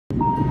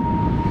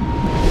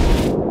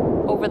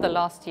Over the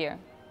last year,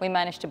 we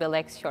managed to build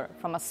X Shore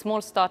from a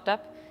small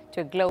startup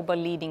to a global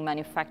leading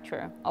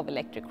manufacturer of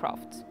electric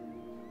crafts.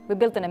 We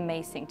built an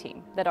amazing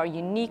team that are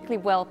uniquely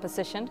well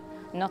positioned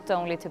not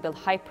only to build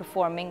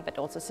high-performing but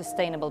also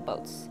sustainable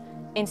boats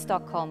in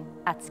Stockholm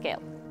at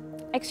scale.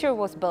 X Shore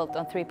was built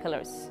on 3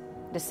 pillars: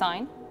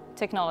 design,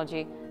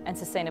 technology and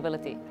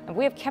sustainability. And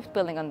we have kept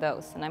building on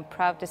those, and I'm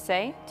proud to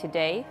say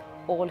today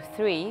all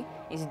 3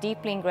 is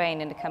deeply ingrained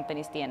in the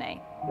company's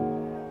DNA.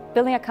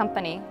 Building a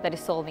company that is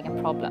solving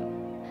a problem.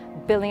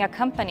 Building a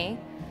company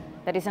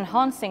that is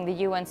enhancing the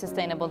UN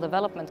Sustainable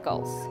Development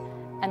Goals.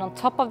 And on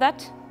top of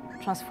that,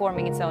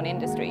 transforming its own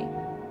industry.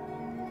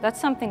 That's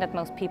something that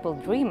most people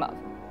dream of.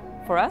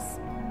 For us,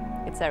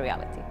 it's a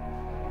reality.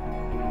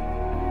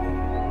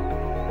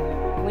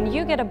 When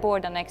you get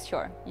aboard on X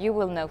Shore, you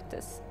will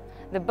notice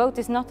the boat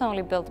is not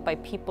only built by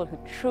people who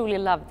truly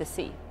love the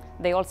sea,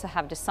 they also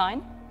have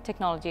design,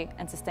 technology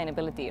and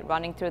sustainability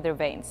running through their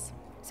veins.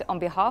 So on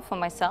behalf of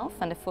myself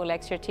and the full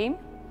X Shore team,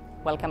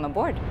 welcome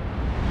aboard.